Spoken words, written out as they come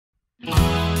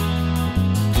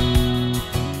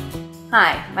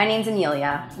Hi, my name's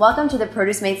Amelia. Welcome to the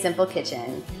Produce Made Simple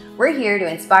Kitchen. We're here to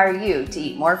inspire you to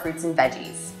eat more fruits and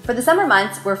veggies. For the summer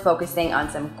months, we're focusing on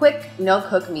some quick,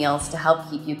 no-cook meals to help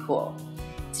keep you cool.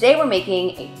 Today we're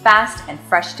making a fast and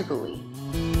fresh tabbouleh.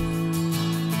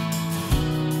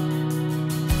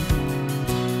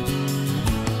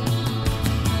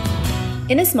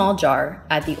 In a small jar,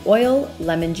 add the oil,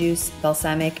 lemon juice,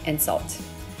 balsamic, and salt.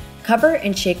 Cover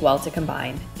and shake well to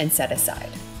combine and set aside.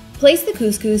 Place the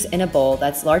couscous in a bowl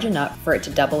that's large enough for it to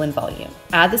double in volume.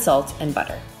 Add the salt and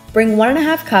butter. Bring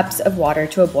 1.5 cups of water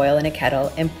to a boil in a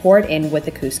kettle and pour it in with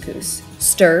the couscous.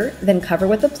 Stir, then cover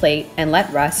with a plate and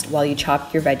let rest while you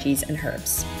chop your veggies and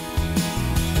herbs.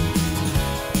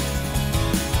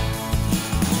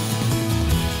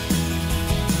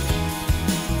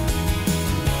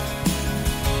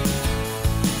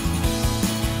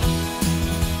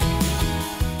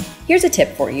 Here's a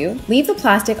tip for you. Leave the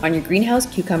plastic on your greenhouse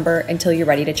cucumber until you're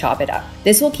ready to chop it up.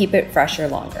 This will keep it fresher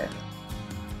longer.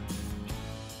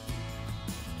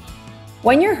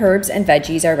 When your herbs and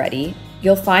veggies are ready,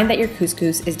 you'll find that your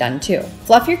couscous is done too.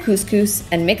 Fluff your couscous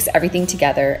and mix everything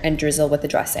together and drizzle with the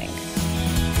dressing.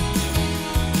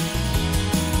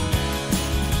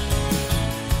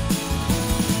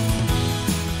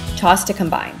 Toss to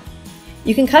combine.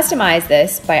 You can customize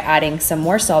this by adding some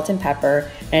more salt and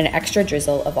pepper and an extra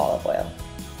drizzle of olive oil.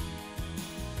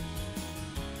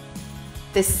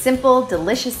 This simple,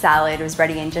 delicious salad was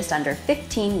ready in just under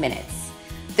 15 minutes.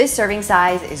 This serving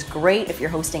size is great if you're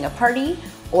hosting a party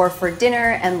or for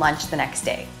dinner and lunch the next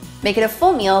day. Make it a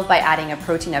full meal by adding a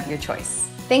protein of your choice.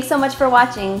 Thanks so much for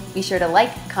watching. Be sure to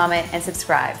like, comment, and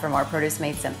subscribe for more Produce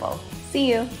Made Simple.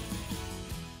 See you!